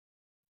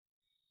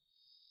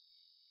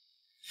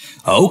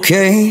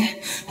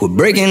Okay, we're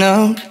breaking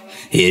up.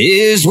 It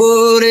is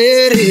what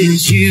it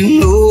is. You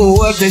know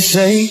what they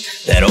say,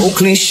 that old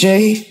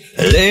cliche.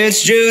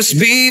 Let's just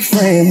be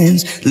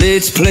friends.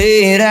 Let's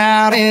play it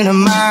out in our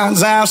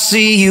minds. I'll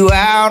see you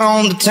out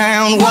on the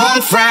town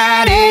one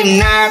Friday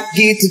night.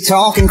 Get to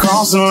talking,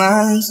 crossing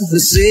lines.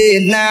 Let's say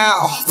it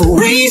now before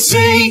we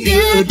say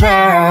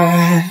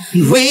goodbye.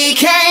 We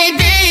can't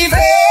be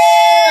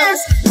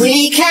friends.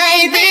 We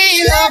can't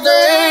be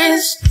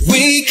lovers.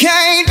 We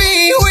can't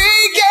be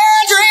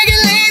weekend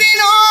drinking,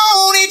 leaning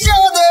on each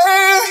other.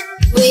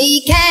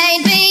 We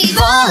can't be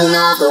falling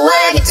off the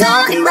wagon,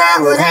 talking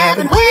about what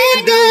happened.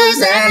 Where does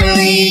that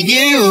leave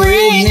you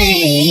and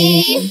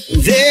me?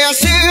 There's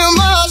too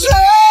much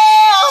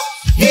love.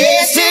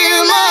 There's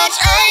too much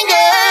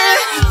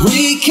anger.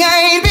 We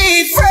can't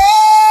be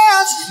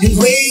friends, and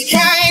we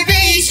can't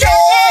be strangers.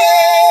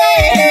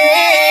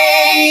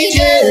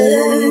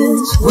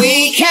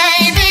 We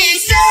can't be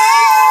strangers.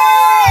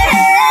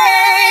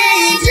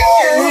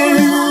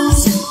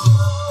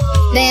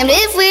 Damned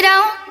if we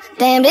don't,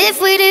 damned if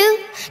we do.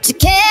 To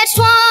catch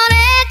one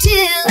and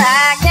two,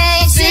 I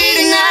can't see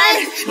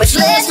tonight, much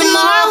less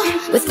tomorrow,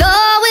 with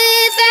or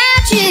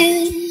without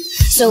you.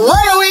 So what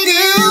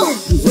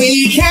do?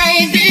 We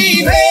can't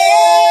be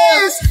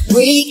friends.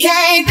 We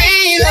can't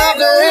be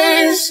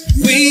lovers.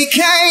 We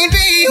can't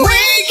be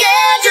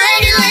weekend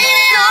drinking,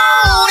 leaning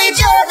on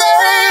each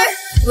other.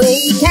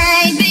 We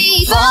can't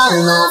be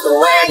falling off the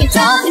wagon,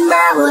 talking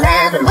about what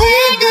happened.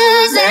 Where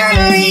does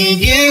that leave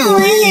you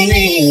and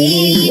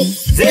me?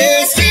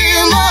 There's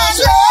too much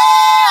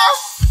love.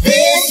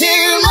 There's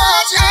too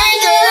much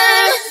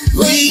anger.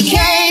 We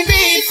can't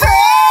be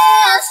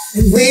friends,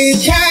 and we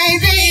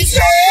can't be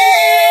strangers.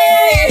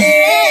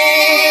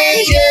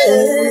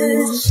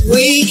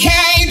 We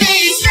can't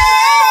be strangers.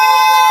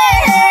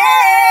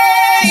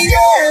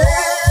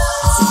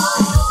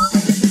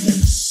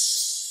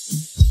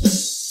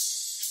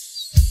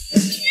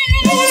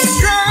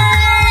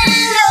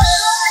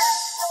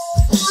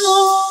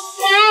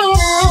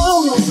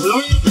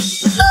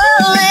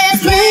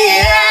 Let's play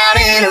it out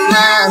in our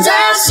minds.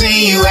 I'll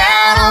see you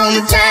out on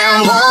the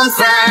town one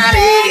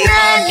Friday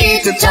night.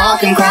 Get to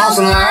talking,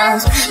 crossing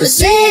lines. Let's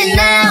say it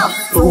now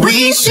before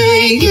we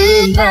say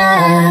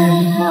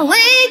goodbye.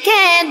 We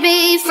can't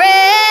be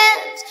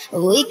friends.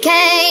 We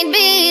can't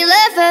be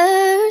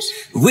lovers.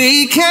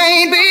 We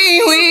can't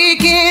be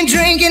weekend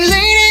drinking.